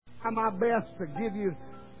my best to give you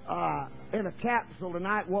in a capsule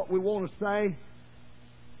tonight what we want to say.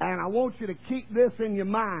 And I want you to keep this in your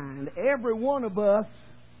mind. Every one of us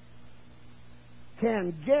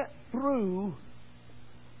can get through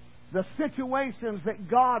the situations that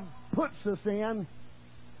God puts us in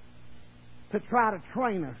to try to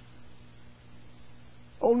train us.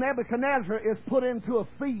 Old Nebuchadnezzar is put into a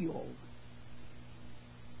field.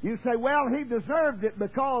 You say, well, he deserved it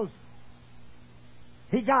because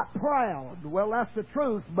he got proud. Well, that's the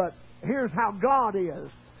truth, but here's how God is.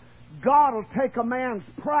 God will take a man's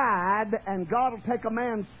pride and God will take a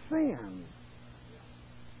man's sin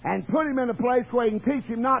and put him in a place where he can teach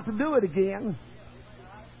him not to do it again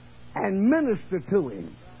and minister to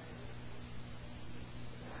him.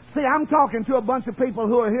 See, I'm talking to a bunch of people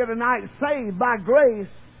who are here tonight saved by grace,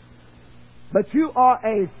 but you are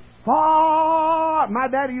my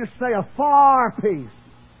daddy used to say, a far piece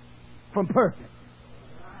from perfect.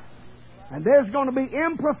 And there's going to be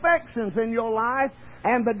imperfections in your life,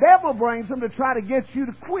 and the devil brings them to try to get you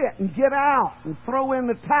to quit and get out and throw in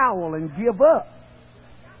the towel and give up.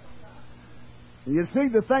 You see,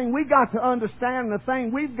 the thing we got to understand, the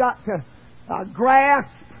thing we've got to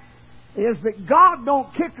grasp is that God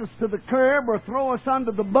don't kick us to the curb or throw us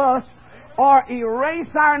under the bus or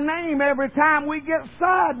erase our name every time we get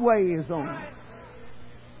sideways on it.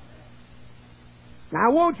 Now,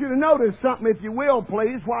 I want you to notice something, if you will,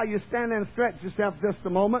 please, while you stand there and stretch yourself just a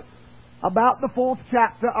moment, about the 4th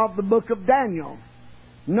chapter of the book of Daniel.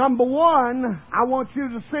 Number 1, I want you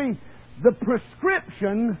to see the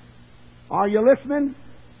prescription. Are you listening?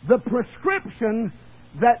 The prescription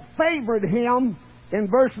that favored him in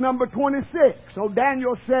verse number 26. So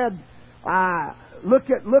Daniel said, look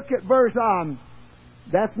at verse,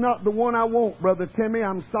 that's not the one I want, Brother Timmy.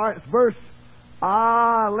 I'm sorry. It's verse,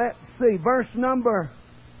 let's see, verse number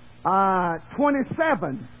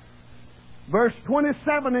 27. Verse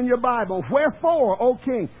 27 in your Bible. Wherefore, O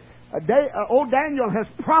king, Daniel has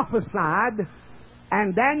prophesied,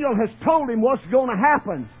 and Daniel has told him what's going to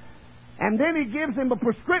happen. And then he gives him a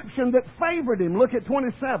prescription that favored him. Look at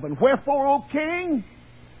 27. Wherefore, O king,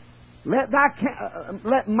 let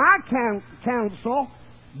my counsel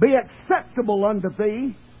be acceptable unto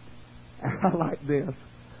thee. I like this.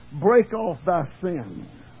 Break off thy sins.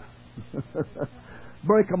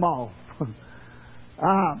 Break them off.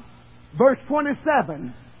 Verse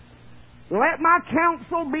 27. Let my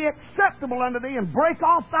counsel be acceptable unto thee, and break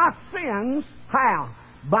off thy sins. How?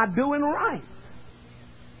 By doing right.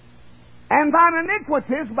 And thine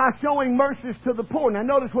iniquities by showing mercies to the poor. Now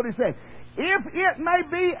notice what he says. If it may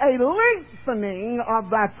be a lengthening of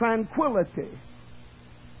thy tranquility.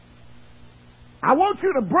 I want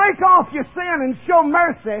you to break off your sin and show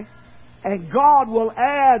mercy, and God will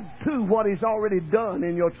add to what He's already done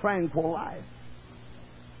in your tranquil life.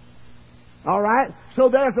 All right? So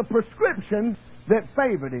there's a prescription that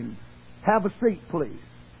favored him. Have a seat, please.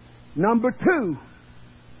 Number 2.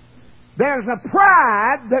 There's a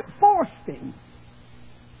pride that forced him.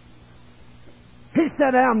 He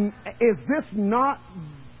said, is this not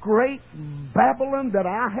great Babylon that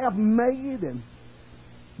I have made? And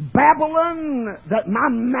Babylon that my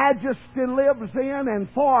majesty lives in, and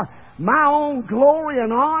for my own glory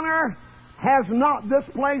and honor, has not this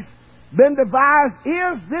place been devised?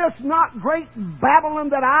 Is this not great Babylon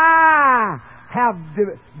that I have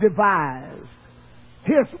devised?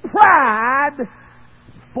 His pride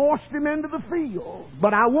forced him into the field.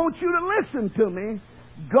 But I want you to listen to me.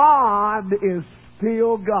 God is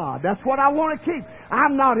still God. That's what I want to keep.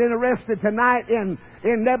 I'm not interested tonight in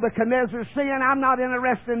Nebuchadnezzar's sin. I'm not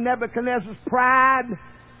interested in Nebuchadnezzar's pride.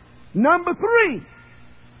 Number 3.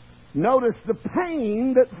 Notice the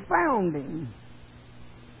pain that found him.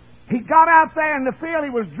 He got out there in the field. He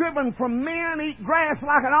was driven from men, eat grass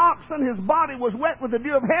like an oxen. His body was wet with the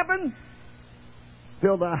dew of heaven,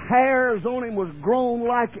 till the hairs on him was grown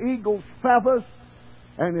like eagle's feathers,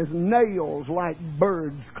 and his nails like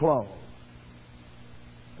bird's claws.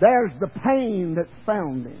 There's the pain that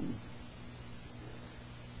found him.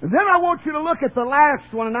 And then I want you to look at the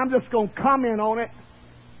last one, and I'm just going to comment on it,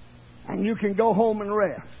 and you can go home and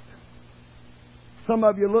rest. Some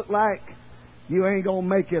of you look like you ain't going to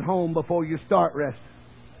make it home before you start resting.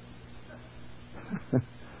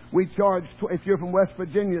 We charge, if you're from West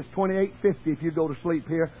Virginia, it's $28.50 if you go to sleep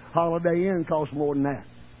here. Holiday Inn costs more than that.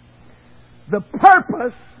 The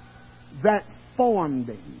purpose that formed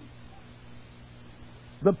him.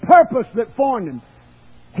 The purpose that formed him.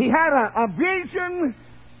 He had a vision.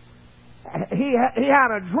 He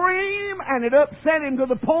had a dream, and it upset him to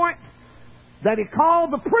the point that he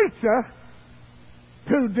called the preacher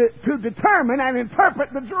to determine and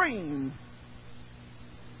interpret the dream.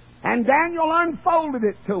 And Daniel unfolded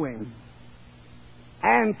it to him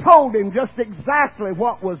and told him just exactly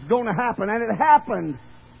what was going to happen. And it happened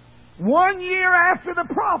 1 year after the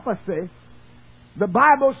prophecy. The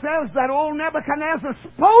Bible says that old Nebuchadnezzar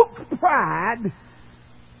spoke pride,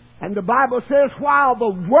 and the Bible says while the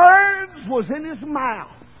words was in his mouth.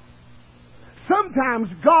 Sometimes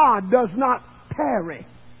God does not tarry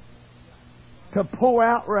to pour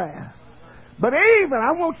out wrath. But even,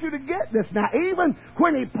 I want you to get this now, even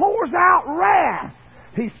when He pours out wrath,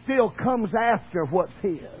 He still comes after what's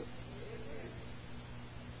His.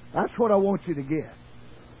 That's what I want you to get.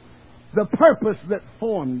 The purpose that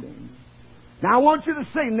formed him. Now I want you to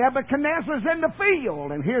see, Nebuchadnezzar's in the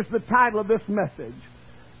field, and here's the title of this message: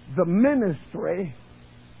 The Ministry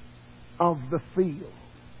of the Field.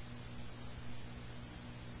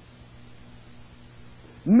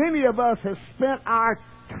 Many of us have spent our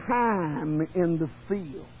time in the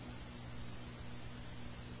field.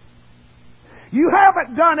 You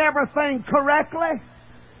haven't done everything correctly.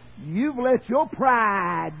 You've let your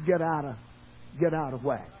pride get out of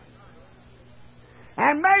whack.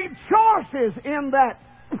 And made choices in that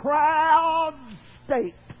proud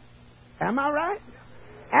state. Am I right?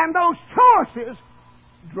 And those choices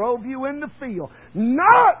drove you in the field.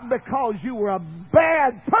 Not because you were a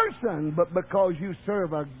bad person, but because you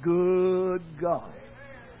serve a good God.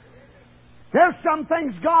 There's some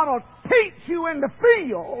things God will teach you in the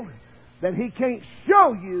field that He can't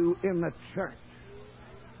show you in the church.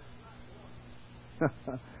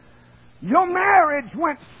 Your marriage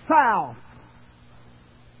went south.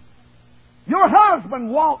 Your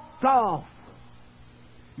husband walked off.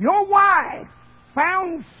 Your wife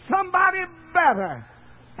found somebody better,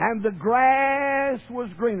 and the grass was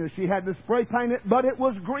greener. She had to spray paint it, but it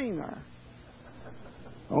was greener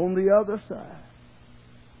on the other side.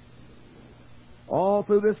 All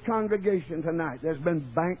through this congregation tonight, there's been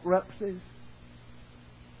bankruptcies.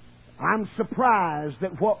 I'm surprised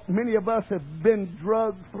at what many of us have been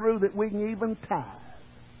drugged through that we can even tithe.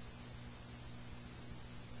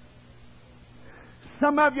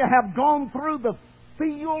 Some of you have gone through the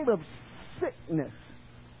field of sickness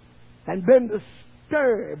and been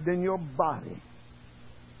disturbed in your body.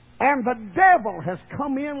 And the devil has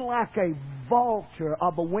come in like a vulture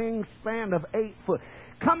of a wingspan of 8 foot.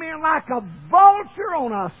 Come in like a vulture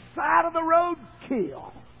on a side of the road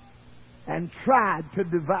kill and tried to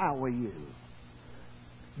devour you.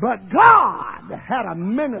 But God had a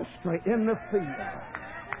ministry in the field.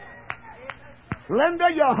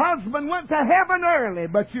 Linda, your husband went to heaven early,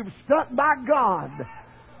 but you've stuck by God.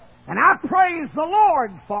 And I praise the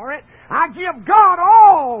Lord for it. I give God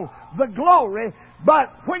all the glory.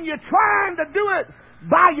 But when you're trying to do it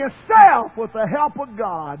by yourself with the help of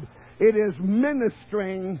God, it is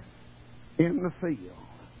ministering in the field.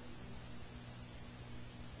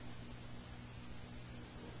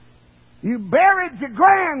 You buried your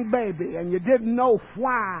grandbaby and you didn't know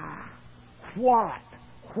why, what,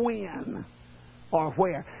 when, or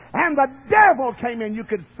where. And the devil came in. You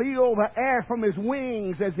could feel the air from his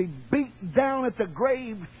wings as he beat down at the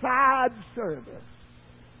graveside service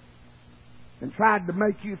and tried to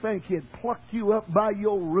make you think he had plucked you up by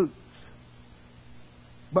your roots.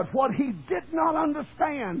 But what he did not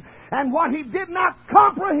understand, and what he did not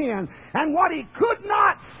comprehend, and what he could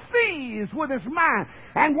not seize with his mind,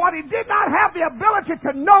 and what he did not have the ability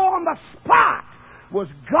to know on the spot, was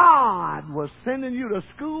God was sending you to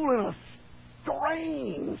school in a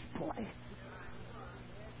strange place.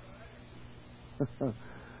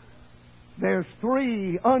 There's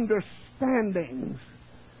 3 understandings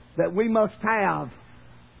that we must have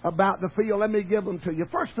about the field. Let me give them to you.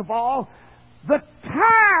 First of all, the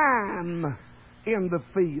time in the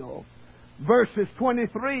field. Verses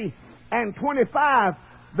 23 and 25,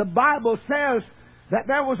 the Bible says that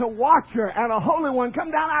there was a watcher and a holy one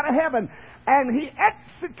come down out of heaven, and he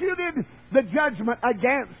executed the judgment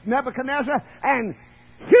against Nebuchadnezzar and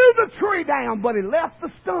hewed the tree down, but he left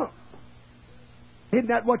the stump. Isn't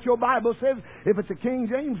that what your Bible says? If it's a King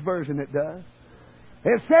James Version, it does.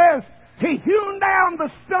 It says he hewn down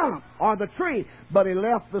the stump, or the tree, but he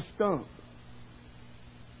left the stump.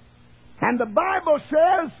 And the Bible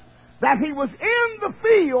says that he was in the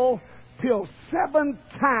field till 7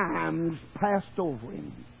 times passed over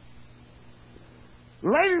him.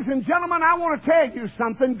 Ladies and gentlemen, I want to tell you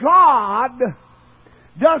something. God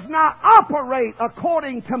does not operate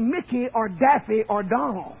according to Mickey or Daffy or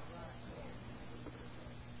Donald.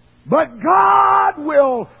 But God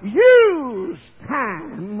will use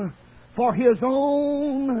time for His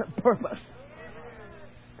own purpose.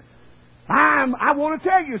 I want to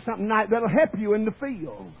tell you something tonight that'll help you in the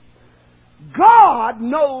field. God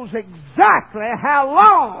knows exactly how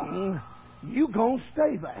long you gonna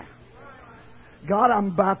stay there. God, I'm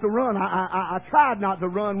about to run. I tried not to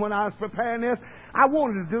run when I was preparing this. I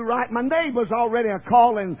wanted to do right. My neighbors already are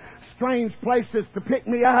calling strange places to pick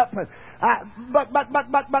me up. But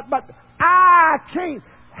I can't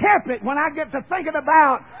help it when I get to thinking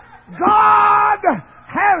about God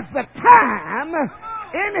has the time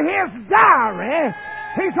in His diary.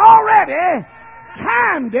 He's already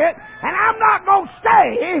timed it, and I'm not going to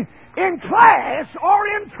stay in class or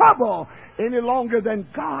in trouble any longer than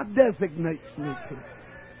God designates me to.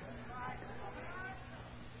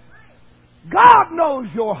 God knows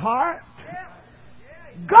your heart.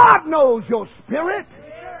 God knows your spirit.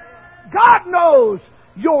 God knows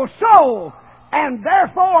your soul. And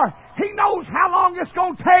therefore, He knows how long it's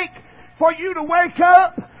going to take for you to wake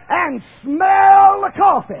up and smell the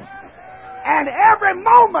coffee. And every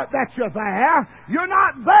moment that you're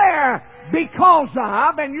not there because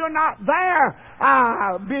of, and you're not there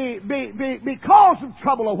because of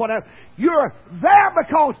trouble or whatever. You're there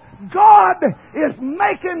because God is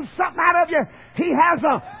making something out of you. He has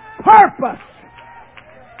a purpose.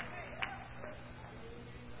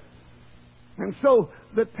 And so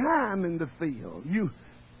the time in the field,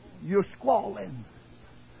 you're squalling.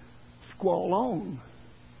 Squall on,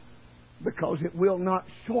 because it will not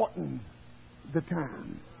shorten the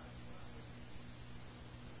time.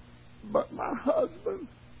 But my husband,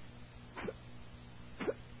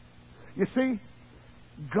 you see,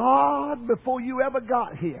 God, before you ever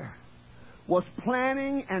got here, was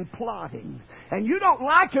planning and plotting. And you don't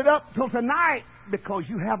like it up till tonight because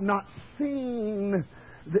you have not seen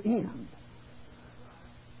the end.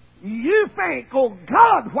 You think, oh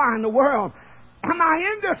God, why in the world am I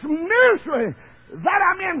in this misery that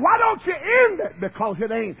I'm in? Why don't you end it? Because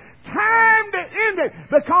it ain't time to end it.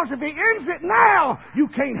 Because if He ends it now, you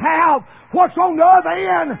can't have what's on the other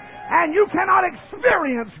end, and you cannot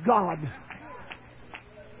experience God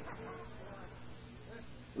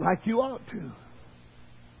like you ought to.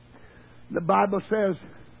 The Bible says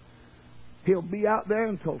He'll be out there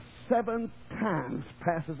until 7 times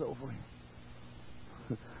passes over him.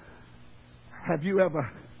 Have you ever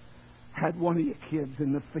had one of your kids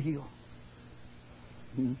in the field?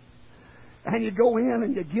 And you go in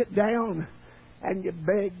and you get down and you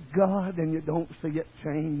beg God and you don't see it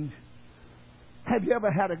change. Have you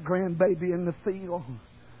ever had a grandbaby in the field?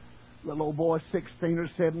 Little old boy, 16 or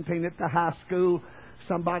 17 at the high school.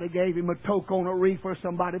 Somebody gave him a toke on a reefer.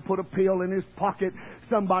 Somebody put a pill in his pocket.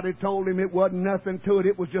 Somebody told him it wasn't nothing to it.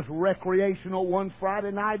 It was just recreational one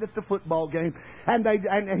Friday night at the football game. And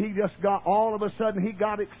he just got, all of a sudden, he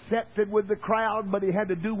got accepted with the crowd, but he had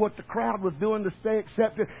to do what the crowd was doing to stay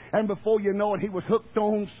accepted. And before you know it, he was hooked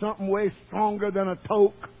on something way stronger than a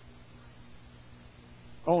toke,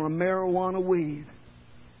 on a marijuana weed.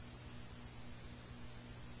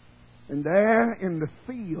 And there in the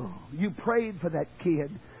field, you prayed for that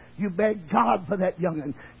kid. You begged God for that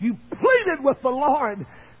young'un. You pleaded with the Lord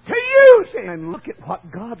to use him. And look at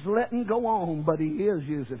what God's letting go on, but He is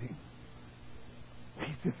using him.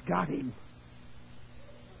 He's just got him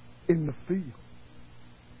in the field.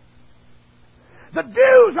 The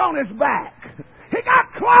dew's on his back. He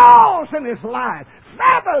got claws in his life.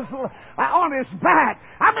 Feathers on his back.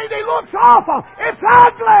 I mean, he looks awful. It's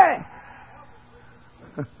ugly.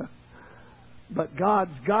 But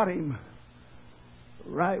God's got him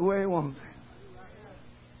right where He wants him.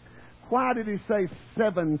 Why did He say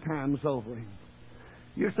 7 times over him?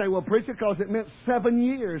 You say, well, preacher, because it meant 7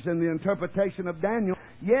 years in the interpretation of Daniel.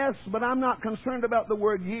 Yes, but I'm not concerned about the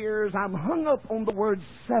word years. I'm hung up on the word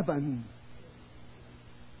 7.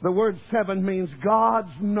 The word 7 means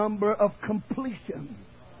God's number of completion.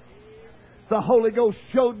 The Holy Ghost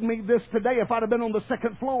showed me this today. If I'd have been on the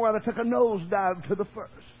 2nd floor, I'd have took a nosedive to the 1st.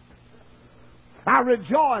 I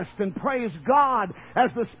rejoiced and praised God as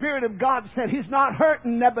the Spirit of God said, He's not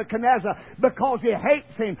hurting Nebuchadnezzar because He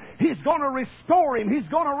hates him. He's going to restore him. He's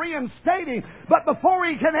going to reinstate him. But before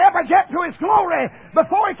he can ever get to his glory,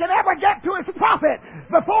 before he can ever get to his profit,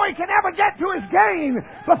 before he can ever get to his gain,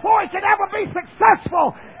 before he can ever be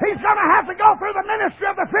successful, he's going to have to go through the ministry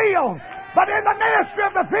of the field. But in the ministry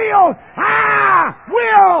of the field, I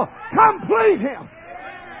will complete him.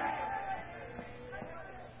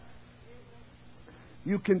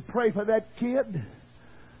 You can pray for that kid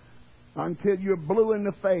until you're blue in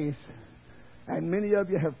the face. And many of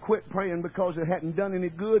you have quit praying because it hadn't done any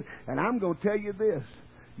good. And I'm going to tell you this.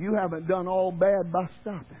 You haven't done all bad by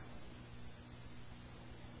stopping.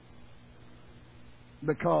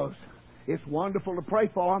 Because it's wonderful to pray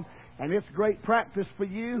for them. And it's great practice for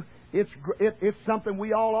you. It's something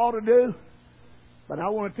we all ought to do. But I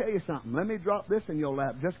want to tell you something. Let me drop this in your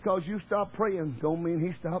lap. Just because you stop praying don't mean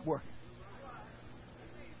He stopped working.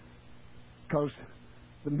 Because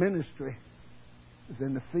the ministry is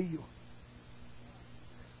in the field,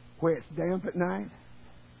 where it's damp at night,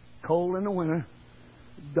 cold in the winter,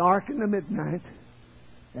 dark in the midnight,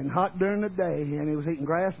 and hot during the day, and he was eating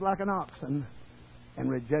grass like an oxen and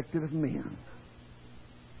rejected of men.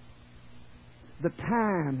 The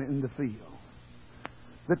time in the field.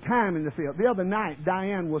 The time in the field. The other night,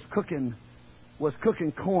 Diane was cooking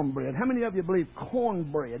cornbread. How many of you believe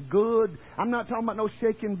cornbread, good? I'm not talking about no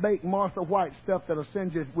shake and bake Martha White stuff that'll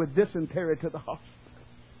send you with dysentery to the hospital.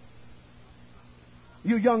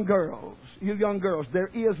 You young girls, there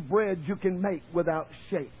is bread you can make without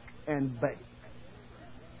shake and bake.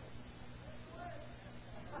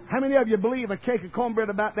 How many of you believe a cake of cornbread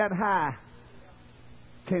about that high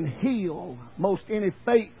can heal most any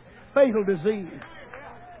fatal disease?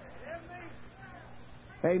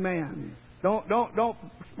 Amen. Don't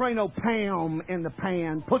spray no Pam in the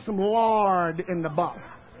pan. Put some lard in the bottle.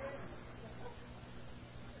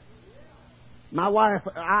 My wife,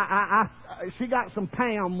 she got some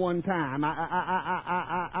Pam one time.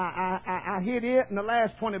 I hid it in the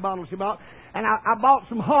last 20 bottles she bought, and I bought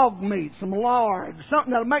some hog meat, some lard,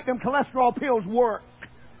 something that'll make them cholesterol pills work.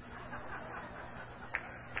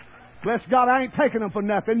 Bless God, I ain't taking them for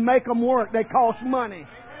nothing. Make them work. They cost money.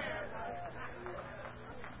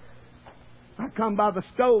 I come by the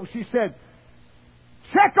stove. She said,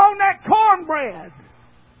 check on that cornbread.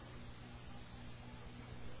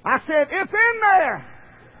 I said, it's in there.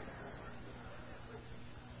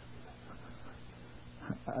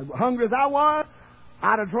 Hungry as I was,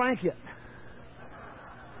 I'd have drank it.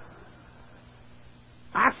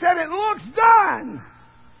 I said, it looks done.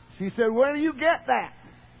 She said, where do you get that?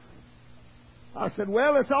 I said,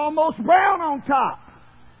 well, it's almost brown on top.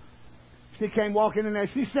 She came walking in there.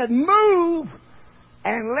 She said, move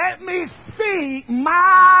and let me see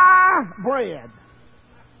my bread.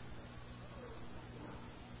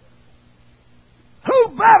 Who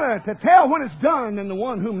better to tell when it's done than the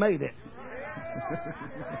one who made it?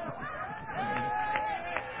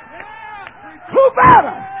 Who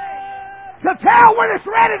better to tell when it's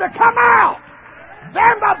ready to come out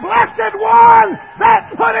than the blessed one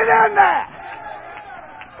that put it in there?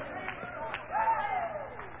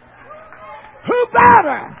 Who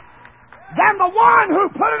better than the one who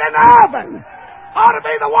put it in the oven ought to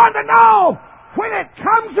be the one to know when it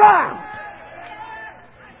comes out?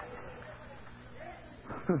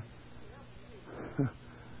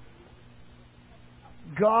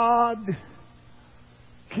 God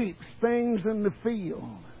keeps things in the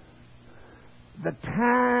field, the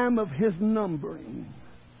time of His numbering,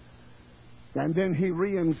 and then He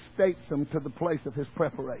reinstates them to the place of His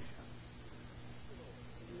preparation.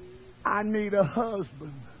 I need a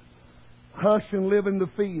husband. Hush and live in the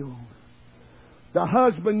field. The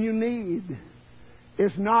husband you need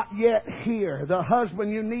is not yet here. The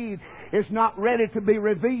husband you need is not ready to be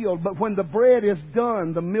revealed. But when the bread is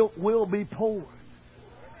done, the milk will be poured.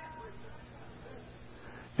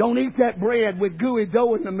 Don't eat that bread with gooey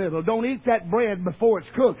dough in the middle. Don't eat that bread before it's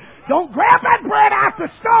cooked. Don't grab that bread out the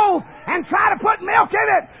stove and try to put milk in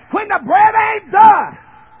it when the bread ain't done.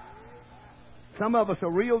 Some of us are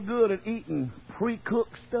real good at eating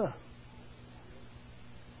pre-cooked stuff.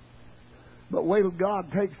 But wait till God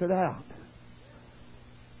takes it out.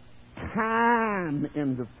 Time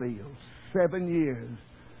in the field. 7 years.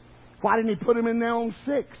 Why didn't He put him in there on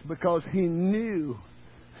 6? Because He knew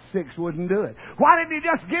 6 wouldn't do it. Why didn't He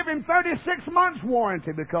just give him 36 months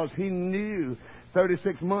warranty? Because He knew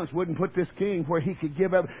 36 months wouldn't put this king where he could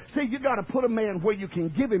give up. See, you got to put a man where you can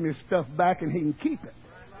give him his stuff back and he can keep it.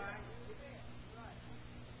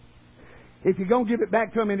 If you're going to give it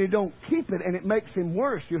back to him and he don't keep it and it makes him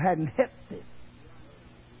worse, you hadn't helped him.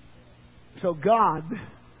 So God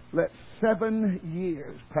let 7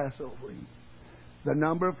 years pass over him. The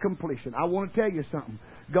number of completion. I want to tell you something.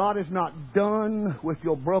 God is not done with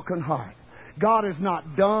your broken heart. God is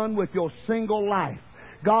not done with your single life.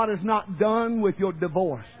 God is not done with your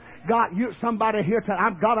divorce. God, somebody here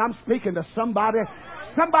tonight, I'm speaking to somebody.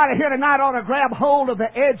 Somebody here tonight ought to grab hold of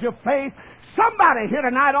the edge of faith. Somebody here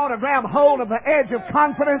tonight ought to grab hold of the edge of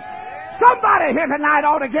confidence. Somebody here tonight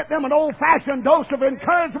ought to get them an old-fashioned dose of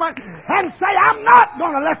encouragement and say, I'm not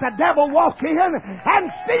going to let the devil walk in and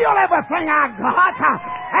steal everything I got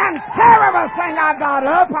and tear everything I got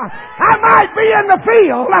up. I might be in the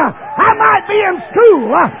field. I might be in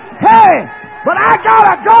school. Hey, but I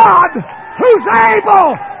got a God who's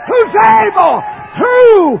able. Who's able?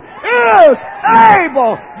 Who is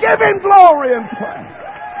able? Give Him glory and praise.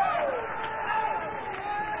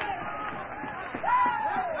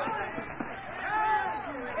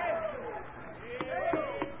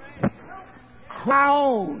 Cry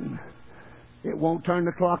on. It won't turn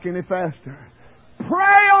the clock any faster.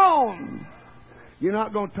 Pray on. You're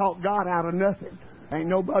not going to talk God out of nothing. Ain't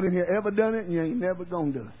nobody in here ever done it, and you ain't never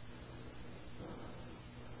going to do it.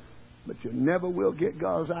 But you never will get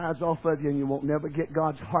God's eyes off of you, and you won't never get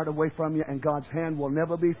God's heart away from you, and God's hand will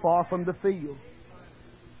never be far from the field.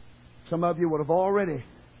 Some of you would have already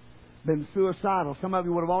been suicidal. Some of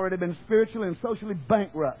you would have already been spiritually and socially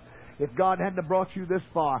bankrupt if God hadn't brought you this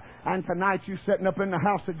far. And tonight you're sitting up in the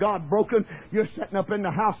house of God broken. You're sitting up in the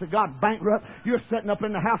house of God bankrupt. You're sitting up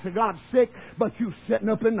in the house of God sick. But you're sitting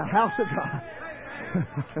up in the house of God.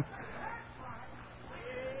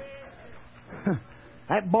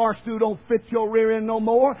 That bar stool don't fit your rear end no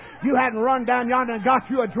more. You hadn't run down yonder and got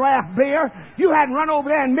you a draft beer. You hadn't run over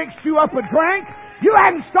there and mixed you up a drink. You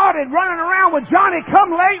hadn't started running around with Johnny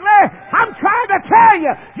come lately. I'm trying to tell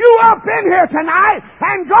you, you up in here tonight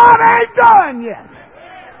and God ain't done yet.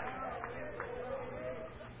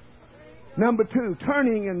 Number 2,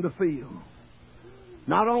 turning in the field.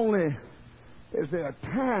 Not only is there a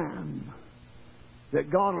time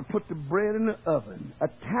that God will put the bread in the oven, a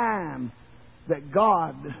time that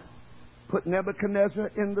God put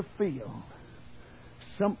Nebuchadnezzar in the field.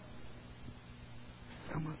 Some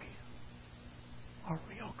of you are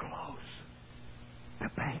real close to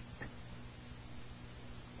baked.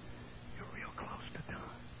 You're real close to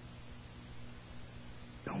done.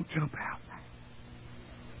 Don't jump out now.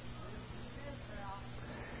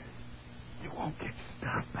 You won't get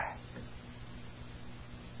stuff back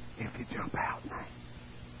if you jump out now.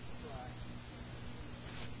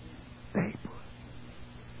 Stay put.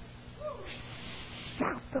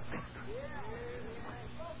 Shout the victory.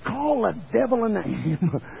 Call the devil a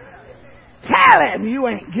name. Tell him you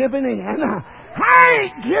ain't giving in. I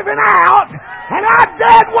ain't giving out. And I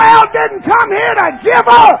dead well didn't come here to give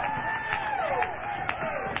up.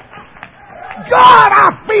 God, I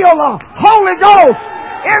feel the Holy Ghost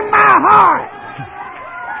in my heart.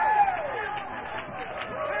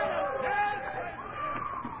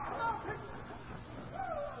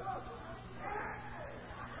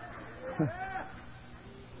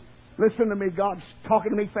 Listen to me. God's talking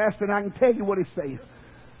to me faster than I can tell you what He's saying.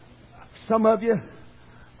 Some of you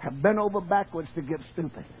have bent over backwards to get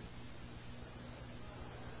stupid.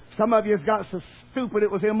 Some of you have got so stupid it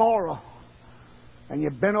was immoral. And you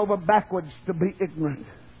bent over backwards to be ignorant.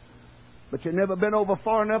 But you never bent over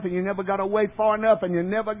far enough, and you never got away far enough, and you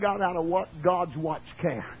never got out of what God's watch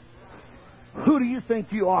care. Who do you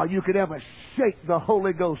think you are? You could ever shake the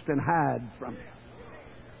Holy Ghost and hide from Him.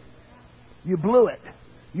 You blew it.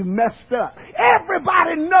 You messed up.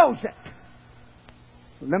 Everybody knows it.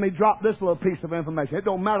 Let me drop this little piece of information. It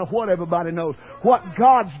don't matter what everybody knows. What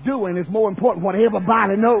God's doing is more important than what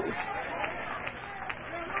everybody knows.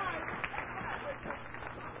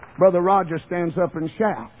 Brother Roger stands up and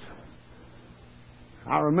shouts.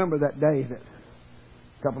 I remember that day that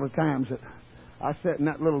a couple of times that I sat in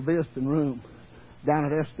that little visiting room down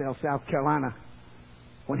at Estelle, South Carolina,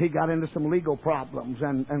 when he got into some legal problems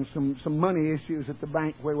and some money issues at the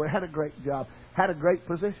bank where we had a great job, had a great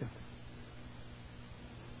position.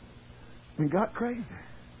 And got crazy.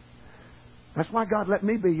 That's why God let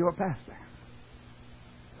me be your pastor.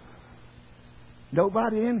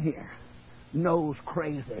 Nobody in here knows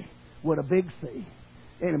crazy with a big C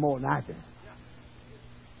any more than I do.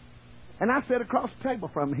 And I sat across the table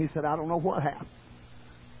from him. He said, I don't know what happened.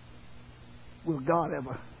 Will God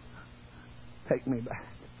ever take me back?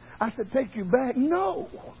 I said, take you back? No.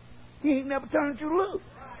 He ain't never turned you loose.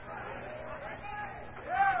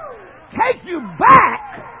 Take you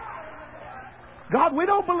back? God, we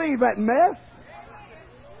don't believe that mess.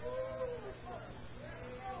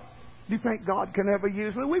 Do you think God can ever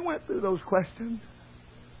use me? We went through those questions.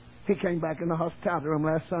 He came back in the hospitality room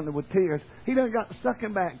last Sunday with tears. He done got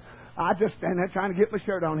sucking back. I just stand there trying to get my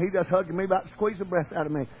shirt on. He just hugged me, about to squeeze the breath out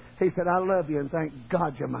of me. He said, I love you, and thank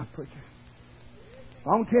God you're my preacher.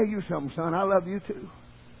 I'm going to tell you something, son. I love you too.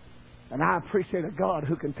 And I appreciate a God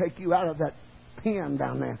who can take you out of that pen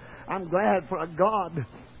down there. I'm glad for a God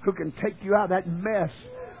who can take you out of that mess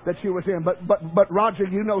that you was in. But Roger,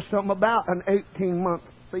 you know something about an 18-month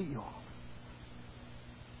field.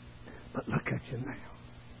 But look at you now.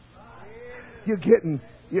 You're getting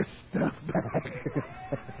your stuff back.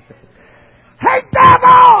 Hey,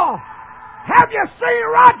 devil! Have you seen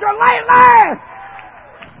Roger lately?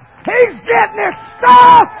 He's getting his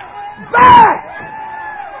stuff back.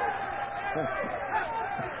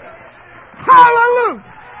 Hallelujah.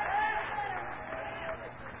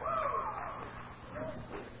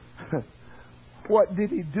 What did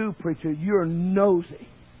he do, preacher? You're nosy.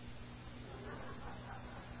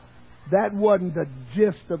 That wasn't the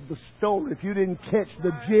gist of the story. If you didn't catch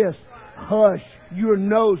the gist, hush, you're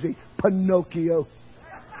nosy, Pinocchio.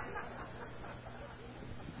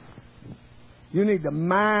 You need to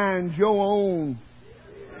mind your own.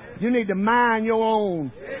 You need to mind your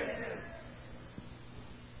own.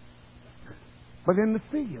 But in the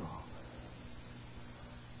field,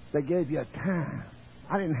 they gave you a time.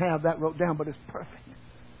 I didn't have that wrote down, but it's perfect.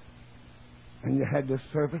 And you had to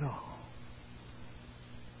serve it all.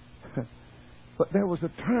 But there was a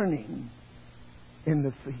turning in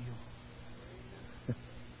the field.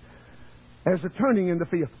 There's a turning in the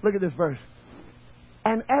field. Look at this verse.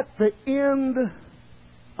 And at the end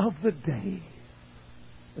of the day.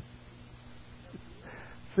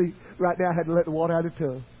 See, right now I had to let the water out of the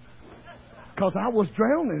tub. Because I was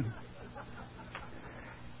drowning.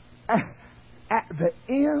 At the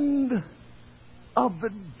end of the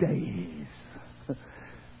days.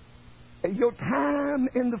 Your time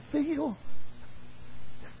in the field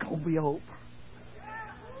is going to be over.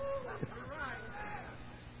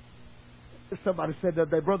 Somebody said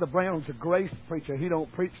that Brother Brown's a grace preacher. He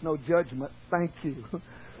don't preach no judgment. Thank you.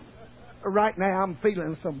 Right now I'm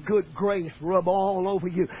feeling some good grace rub all over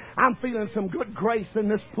you. I'm feeling some good grace in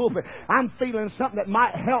this pulpit. I'm feeling something that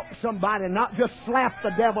might help somebody, not just slap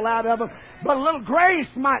the devil out of them, but a little grace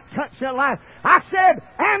might touch their life. I said,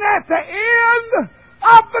 and at the end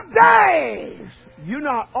of the days, you're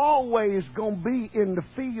not always going to be in the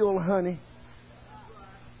field, honey.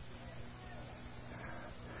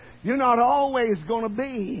 You're not always going to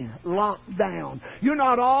be locked down. You're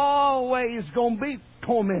not always going to be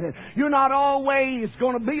tormented. You're not always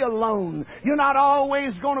going to be alone. You're not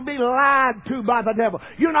always going to be lied to by the devil.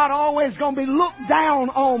 You're not always going to be looked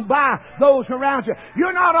down on by those around you.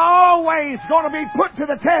 You're not always going to be put to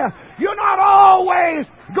the test. You're not always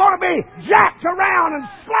going to be jacked around and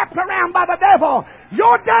slapped around by the devil.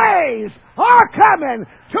 Your days are coming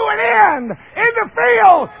to an end in the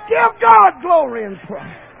field. Give God glory and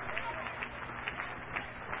praise.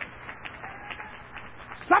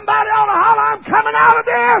 Somebody ought to holler, I'm coming out of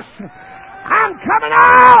this. I'm coming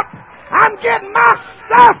out. I'm getting my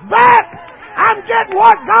stuff back. I'm getting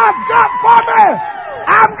what God's got for me.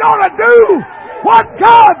 I'm going to do what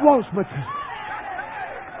God wants me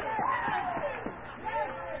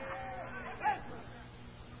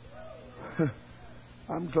to.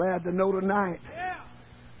 I'm glad to know tonight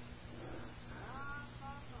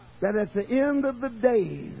that at the end of the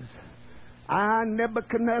days, I,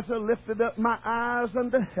 Nebuchadnezzar, lifted up my eyes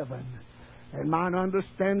unto heaven, and mine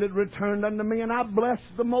understanding returned unto me, and I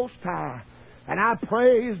blessed the Most High, and I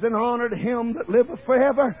praised and honored Him that liveth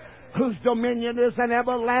forever, whose dominion is an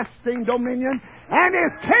everlasting dominion, and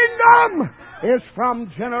His kingdom is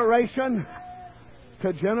from generation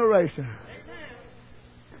to generation.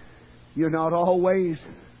 You're not always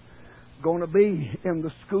going to be in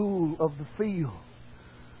the school of the field.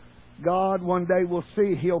 God one day will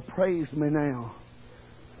see He'll praise me now.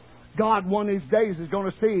 God one of these days is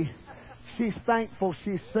going to see she's thankful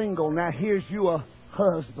she's single. Now here's you a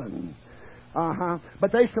husband.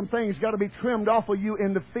 But there's some things got to be trimmed off of you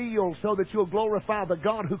in the field so that you'll glorify the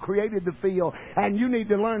God who created the field. And you need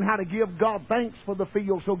to learn how to give God thanks for the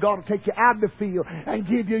field so God will take you out of the field and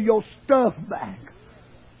give you your stuff back.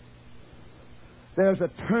 There's a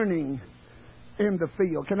turning in the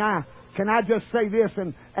field. Can I just say this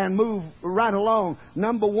and move right along?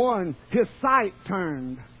 Number one, his sight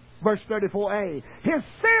turned. Verse 34a. His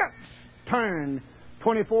sense turned.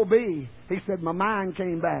 24b. He said, my mind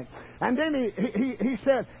came back. And then he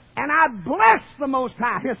said, and I blessed the Most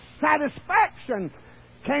High. His satisfaction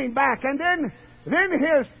came back. And then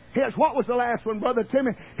his what was the last one, Brother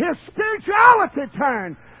Timmy? His spirituality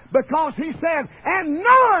turned. Because he said, and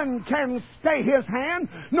none can stay his hand,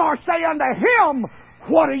 nor say unto him,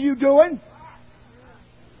 what are you doing?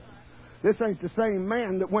 This ain't the same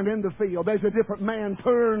man that went in the field. There's a different man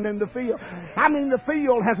turned in the field. I mean, the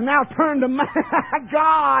field has now turned to man.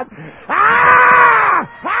 God. I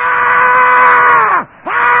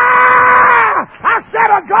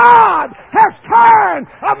said a God has turned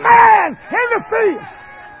a man in the field.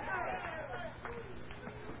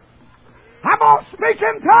 I'm going to speak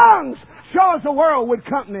in tongues. Show us a world with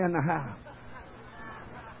company in the house.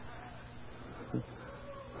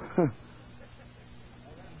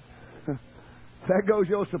 There goes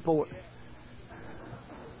your support.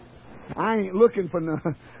 I ain't looking for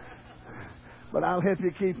none, but I'll help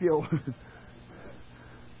you keep yours.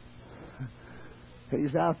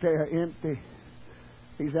 He's out there empty.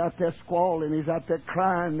 He's out there squalling. He's out there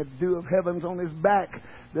crying. The dew of heaven's on his back.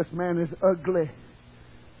 This man is ugly.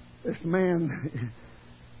 This man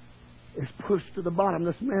is pushed to the bottom.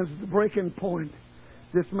 This man's at the breaking point.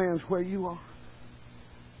 This man's where you are.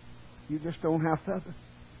 You just don't have feathers.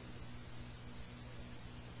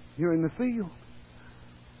 You're in the field.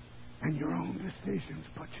 And your own decisions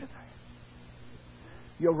put you there.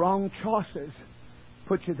 Your wrong choices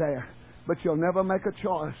put you there. But you'll never make a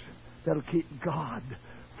choice that'll keep God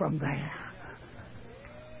from there.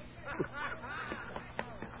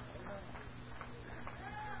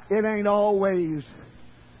 It ain't always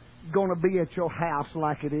going to be at your house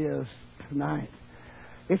like it is tonight.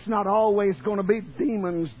 It's not always going to be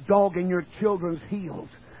demons dogging your children's heels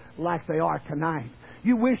like they are tonight.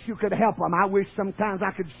 You wish you could help them. I wish sometimes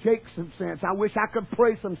I could shake some sense. I wish I could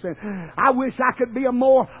pray some sense. I wish I could be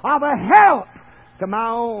more of a help to my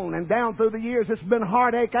own. And down through the years, it's been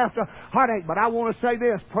heartache after heartache. But I want to say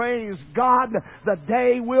this, praise God, the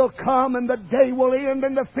day will come and the day will end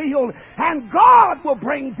in the field. And God will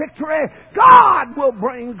bring victory. God will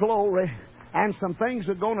bring glory. And some things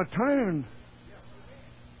are going to turn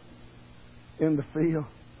in the field.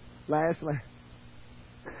 Lastly,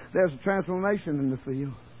 there's a transformation in the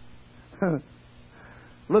field.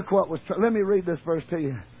 Look what was... Let me read this verse to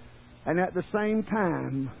you. And at the same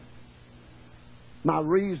time, my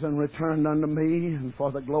reason returned unto me, and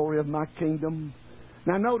for the glory of my kingdom.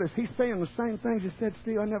 Now notice, he's saying the same things he said,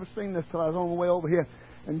 Steve. I never seen this till I was on the way over here,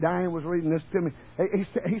 and Diane was reading this to me.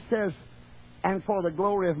 He says, and for the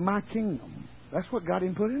glory of my kingdom. That's what got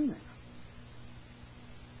him put in there.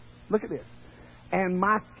 Look at this. And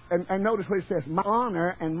notice what he says, my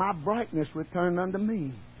honor and my brightness returned unto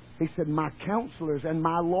me. He said, my counselors and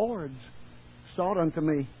my lords sought unto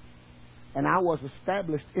me, and I was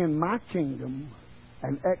established in my kingdom,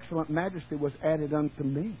 and excellent majesty was added unto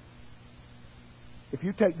me. If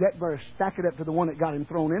you take that verse, stack it up to the one that got him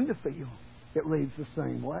thrown in the field, it reads the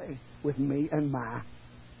same way with me and my.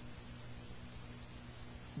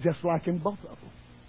 Just like in both of them.